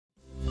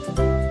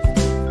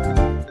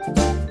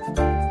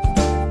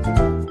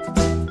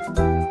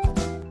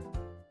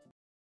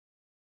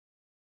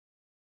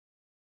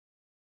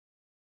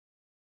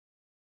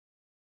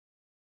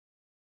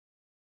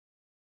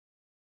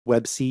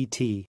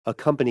WebCT, a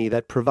company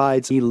that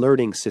provides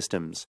e-learning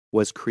systems,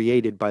 was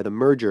created by the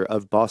merger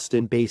of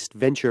Boston-based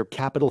venture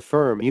capital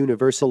firm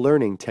Universal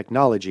Learning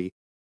Technology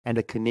and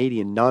a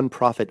Canadian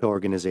non-profit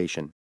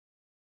organization.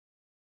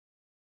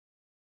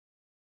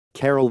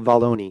 Carol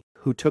Valloni,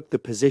 who took the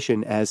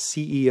position as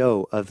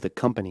CEO of the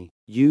company,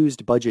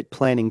 used budget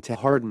planning to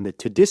harden it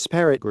to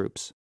disparate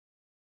groups.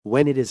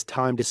 When it is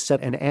time to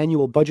set an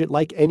annual budget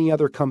like any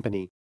other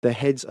company, the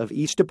heads of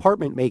each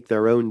department make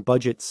their own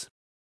budgets.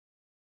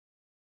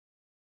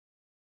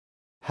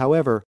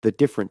 However, the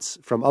difference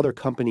from other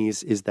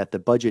companies is that the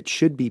budget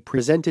should be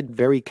presented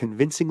very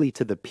convincingly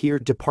to the peer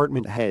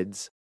department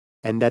heads,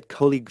 and that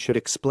colleagues should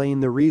explain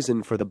the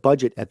reason for the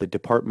budget at the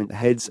department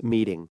heads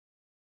meeting.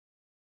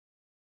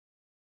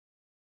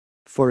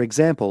 For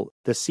example,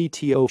 the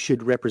CTO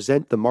should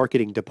represent the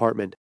marketing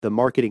department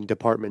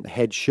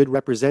head should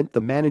represent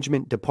the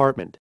management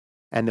department,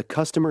 and the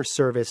customer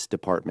service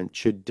department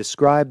should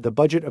describe the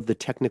budget of the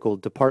technical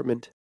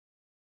department.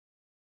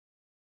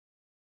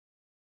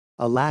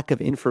 A lack of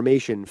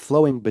information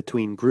flowing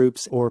between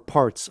groups or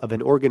parts of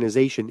an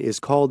organization is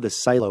called the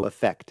silo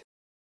effect.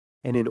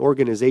 In an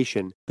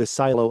organization, the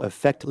silo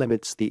effect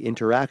limits the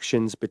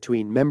interactions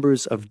between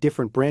members of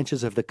different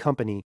branches of the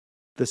company,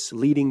 thus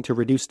leading to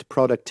reduced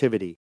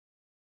productivity.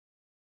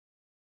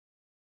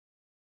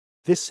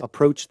 This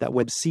approach that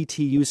WebCT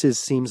uses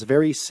seems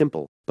very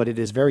simple, but it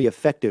is very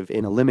effective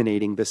in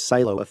eliminating the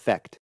silo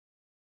effect.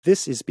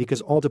 This is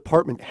because all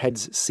department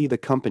heads see the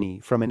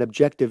company from an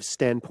objective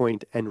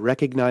standpoint and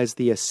recognize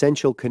the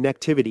essential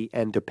connectivity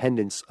and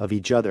dependence of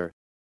each other.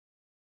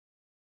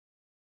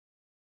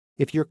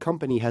 If your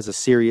company has a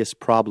serious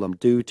problem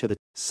due to the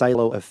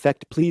silo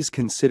effect, please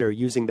consider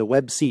using the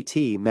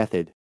WebCT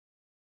method.